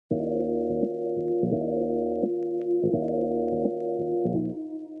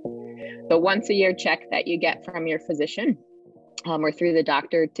The once a year check that you get from your physician or through the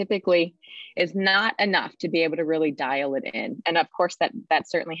doctor typically is not enough to be able to really dial it in. And of course, that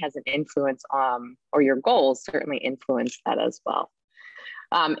certainly has an influence or your goals certainly influence that as well.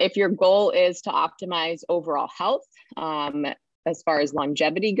 If your goal is to optimize overall health, as far as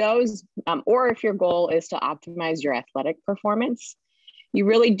longevity goes, or if your goal is to optimize your athletic performance, you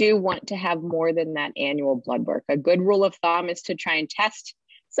really do want to have more than that annual blood work. A good rule of thumb is to try and test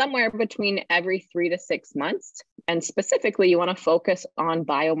somewhere between every 3 to 6 months. And specifically, you want to focus on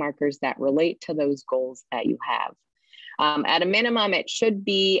biomarkers that relate to those goals that you have. At a minimum, it should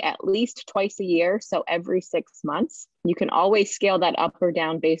be at least twice a year, so every 6 months. You can always scale that up or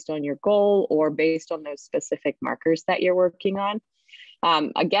down based on your goal or based on those specific markers that you're working on.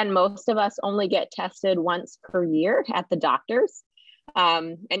 Again, most of us only get tested once per year at the doctor's.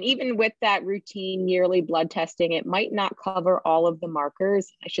 And even with that routine yearly blood testing, it might not cover all of the markers.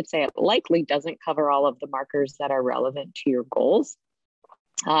 I should say it likely doesn't cover all of the markers that are relevant to your goals.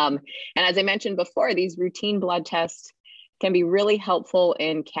 And as I mentioned before, these routine blood tests can be really helpful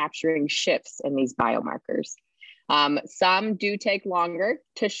in capturing shifts in these biomarkers. Some do take longer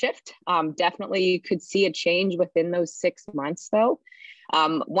to shift. Definitely you could see a change within those 6 months though.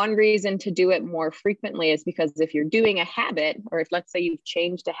 One reason to do it more frequently is because if you're doing a habit, or if let's say you've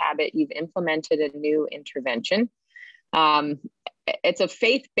changed a habit, you've implemented a new intervention, it's a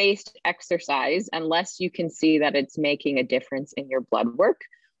faith-based exercise unless you can see that it's making a difference in your blood work,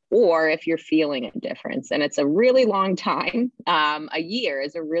 or if you're feeling a difference. And it's a really long time. A year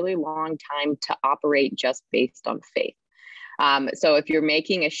is a really long time to operate just based on faith. So if you're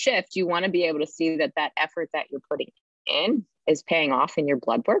making a shift, you want to be able to see that that effort that you're putting in is paying off in your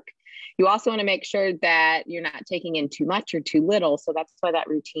blood work. You also want to make sure that you're not taking in too much or too little. So that's why that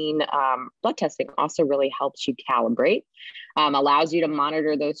routine blood testing also really helps you calibrate, allows you to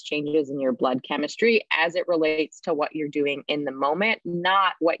monitor those changes in your blood chemistry as it relates to what you're doing in the moment,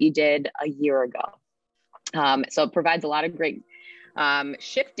 not what you did a year ago. So it provides a lot of great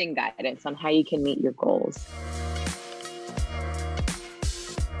shifting guidance on how you can meet your goals.